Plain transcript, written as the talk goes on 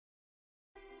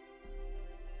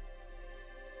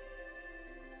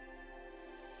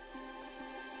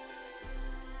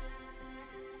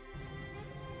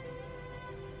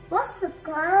What's up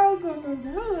guys, and it's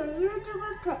me, your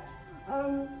YouTuber Pich,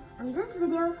 and in this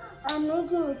video I'm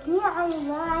making a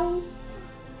DIY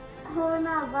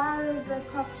coronavirus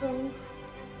protection.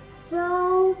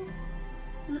 So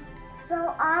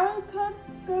I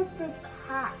taped the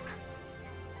cap,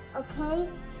 okay,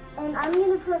 and I'm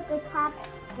going to put the cap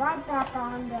right back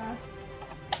on there,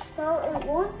 so it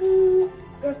won't be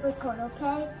difficult,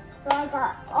 okay? So I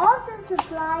got all the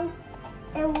supplies,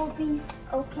 it will be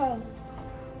okay.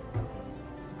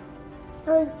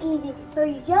 So it's easy. So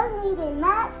you just need a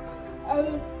mask, a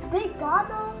big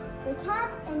bottle, the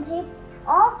cap, and tape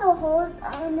all the holes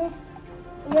on it.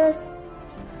 Just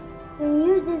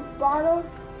use this bottle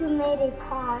to make a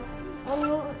car. And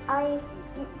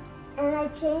I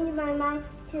changed my mind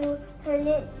to turn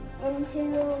it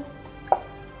into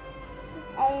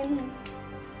a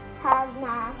hazmat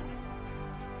mask.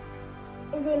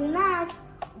 It's a mask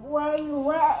where you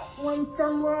wear when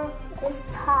somewhere is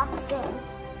toxic.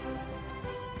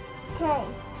 Okay,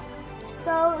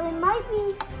 so it might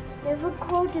be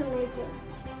difficult to make it,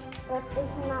 but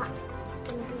it's not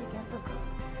going to be difficult.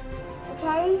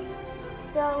 Okay,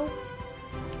 so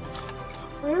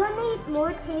we will need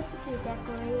more tape to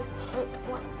decorate. Wait,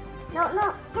 what? No,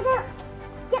 get out!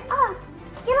 Get off!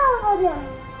 Get out of there!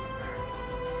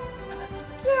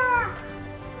 Yeah!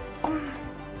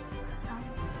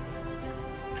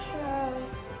 Okay,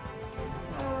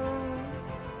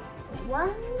 and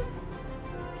one.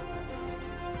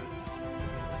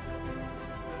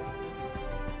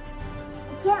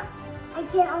 I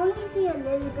can only see a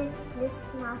little bit this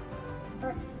mask,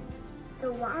 but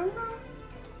the one,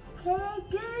 okay,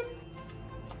 good.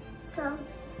 So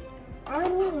I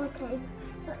need more tape.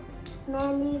 So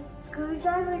I need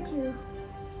screwdriver to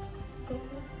take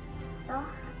it off.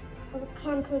 I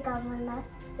can't take out my mask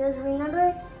because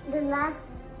remember in the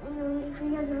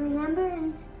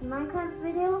Minecraft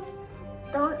video,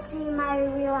 don't see my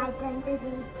real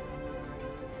identity.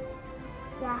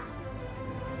 Yeah.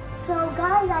 So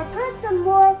guys, I put some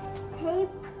more tape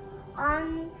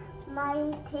on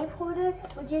my tape holder,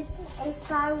 which is a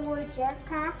Star Wars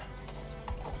jetpack.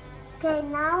 Okay,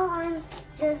 now I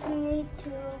just need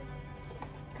to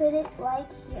put it right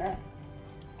here.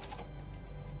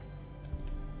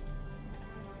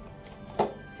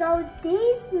 So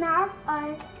these masks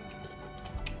are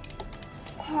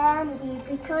handy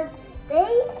because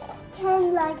they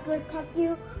can protect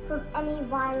you from any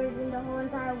virus in the whole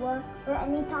entire world or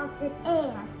any toxic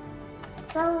air.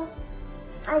 So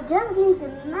I just need the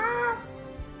mask.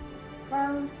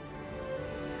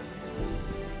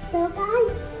 So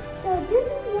guys, so this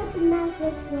is what the mask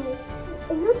looks like.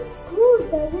 It looks cool,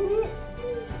 doesn't it?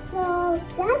 So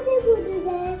that's it for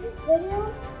today's video.